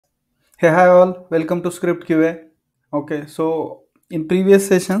Hey, hi all, welcome to Script QA. Okay, so in previous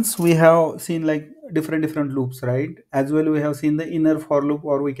sessions we have seen like different loops, right? As well, we have seen the inner for loop,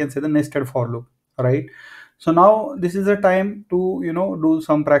 or we can say the nested for loop, right? So now this is a time to do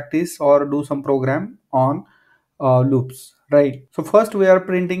some practice or do some program on loops, right? So first we are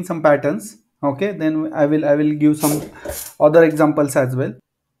printing some patterns. Okay, then I will give some other examples as well.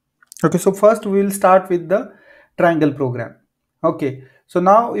 Okay, so first we will start with the triangle program. Okay, so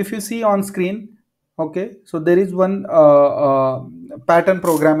now if you see on screen, okay, so there is one pattern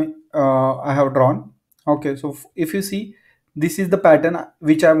program I have drawn. Okay, so if you see, this is the pattern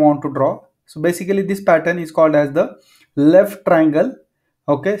which I want to draw. So basically this pattern is called as the left triangle,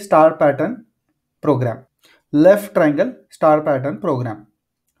 okay, star pattern program. Left triangle star pattern program.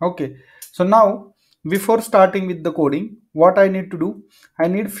 Okay, so now before starting with the coding, what I need to do, I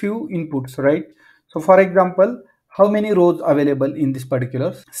need few inputs, right? So for example, how many rows available in this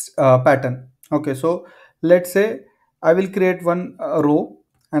particular pattern? Okay, so let's say I will create one row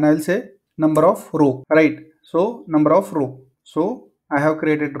and I will say number of row, right? So number of row. So I have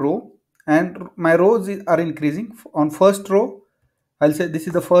created row and my rows are increasing. On first row, I'll say this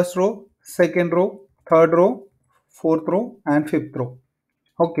is the first row, second row, third row, fourth row and fifth row.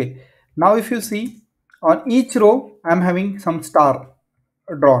 Okay, now if you see, on each row I'm having some star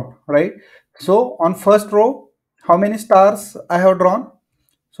drawn, right? So on first row, how many stars I have drawn?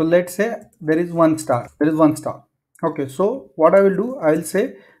 So let's say there is one star. There is one star. Okay, so what I will do, I will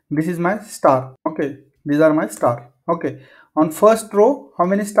say this is my star. Okay, these are my star. Okay, on first row, how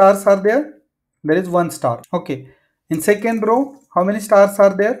many stars are there? There is one star. Okay, in second row, how many stars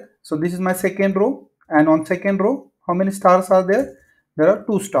are there? So this is my second row, and on second row, how many stars are there? There are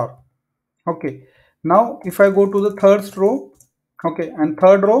two stars. Okay, now if I go to the third row, okay, and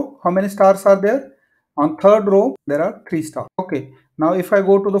third row, how many stars are there? On third row there are three stars. Okay, now if I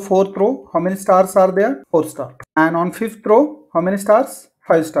go to the fourth row, how many stars are there? Four stars. And on fifth row, how many stars?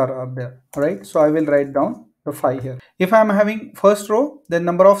 Five stars are there. Right, so I will write down the five here. If I am having first row, then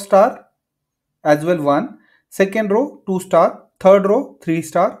number of star as well 1, second row 2 star, third row 3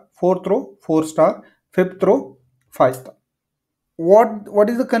 star, fourth row 4 star, fifth row 5 star. What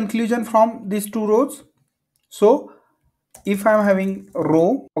is the conclusion from these two rows? So if I am having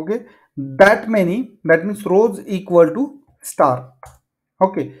row, okay, that many, that means rows equal to star.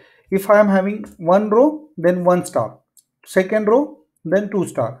 Okay, if I am having one row, then one star, second row, then two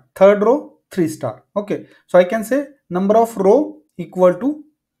star, third row 3 star. Okay, so I can say number of row equal to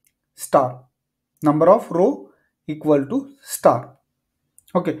star, number of row equal to star.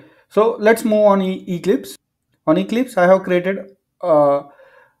 Okay, so let's move on Eclipse. On Eclipse I have created uh,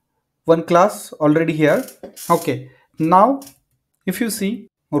 one class already here. Okay, now if you see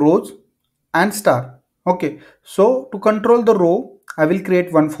rows and star. Okay, so to control the row I will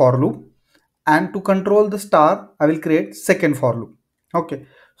create one for loop, and to control the star I will create second for loop. Okay,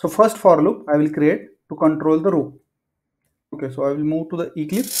 so first for loop I will create to control the row. Okay, so I will move to the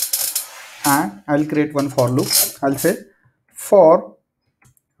Eclipse and I will create one for loop. I'll say for,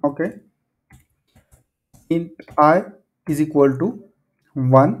 okay, int I is equal to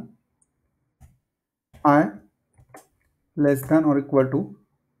 1, I less than or equal to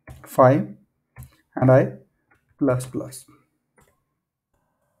 5, and I plus plus.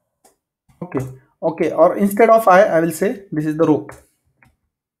 Okay, okay, or instead of I will say this is the row.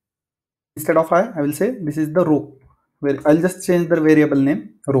 Instead of I will say this is the row, where I'll just change the variable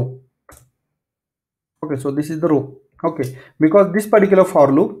name row. Okay, so this is the row. Okay, because this particular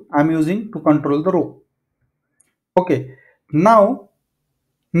for loop I'm using to control the row. Okay, now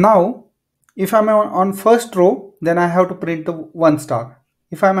if I'm on first row, then I have to print the one star.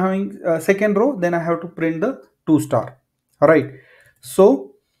 If I'm having second row, then I have to print the two star. All right,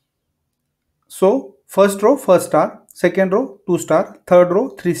 so first row first star, second row 2 star, third row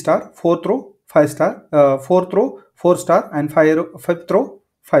 3 star, fourth row 5 star, fourth row 4 star, and fifth row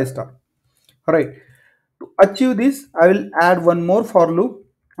 5 star. Alright. To achieve this, I will add one more for loop,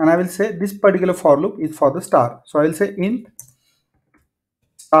 and I will say this particular for loop is for the star. So I will say int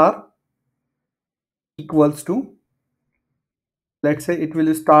star equals to, let's say it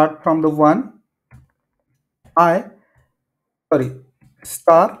will start from the 1,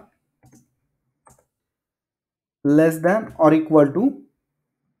 star less than or equal to,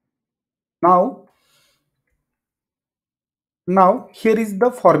 now here is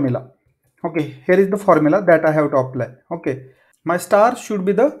the formula. Okay, here is the formula that I have to apply. Okay, my star should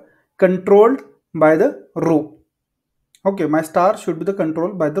be the controlled by the row. Okay, my star should be the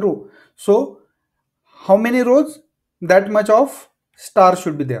controlled by the row. So how many rows, that much of star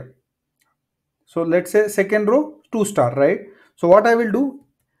should be there. So let's say second row 2 star, right? So what I will do,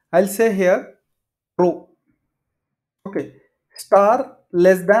 I'll say here row. Okay, star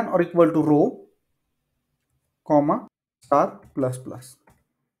less than or equal to row, comma, star plus plus.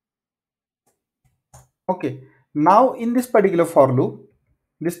 Okay, now in this particular for loop,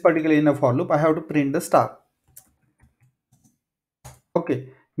 this particular inner for loop, I have to print the star. Okay,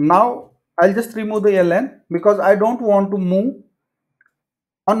 now I'll just remove the ln because I don't want to move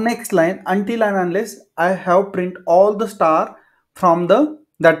on next line until and unless I have print all the star from the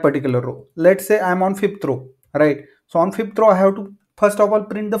that particular row. Let's say I'm on fifth row, right? So on fifth row I have to first of all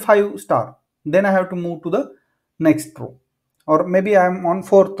print the 5 star, then I have to move to the next row, or maybe I'm on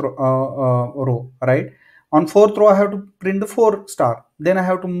fourth row, right? On fourth row I have to print the 4 star, then I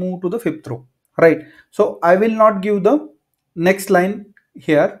have to move to the fifth row, right? So I will not give the next line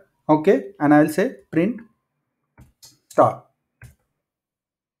here, okay, and I will say print star.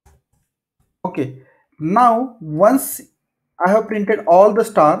 Okay, now once I have printed all the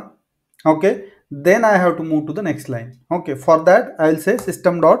star, okay, then I have to move to the next line. Okay, for that I will say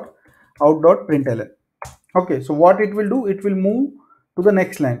system dot out dot println. Okay, so what it will do, it will move to the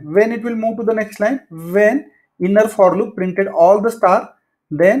next line. When it will move to the next line, when inner for loop printed all the star,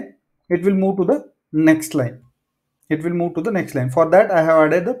 then it will move to the next line. It will move to the next line. For that I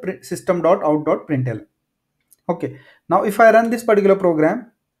have added the system dot out dot println. Okay, now if I run this particular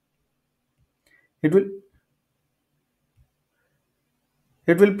program, it will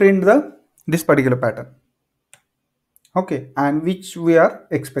print the this particular pattern, okay, and which we are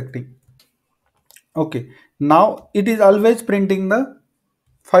expecting. Okay, now it is always printing the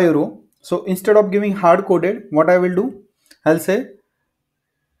 5 row. So instead of giving hard coded, what I will do, I'll say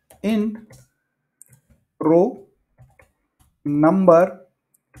int row number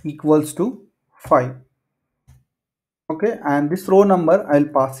equals to 5. Okay, and this row number I'll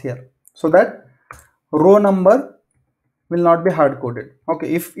pass here, so that row number will not be hard coded.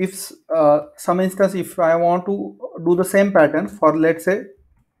 Okay, if some instance if I want to do the same pattern for, let's say,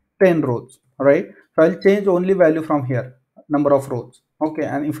 10 rows, right? So I'll change only value from here, number of rows. Okay,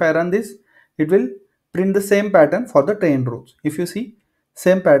 and if I run this, it will print the same pattern for the 10 rows. If you see,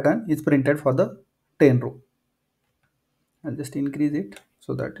 same pattern is printed for the 10 row. I'll just increase it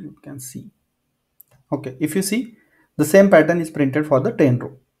so that you can see. Okay, if you see, the same pattern is printed for the 10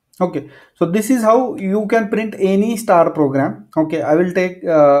 row. Okay, so this is how you can print any star program. Okay, I will take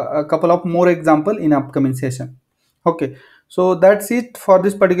a couple of more example in upcoming session. Okay, so that's it for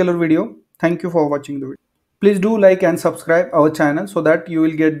this particular video. Thank you for watching the video. Please do like and subscribe our channel so that you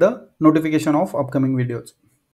will get the notification of upcoming videos.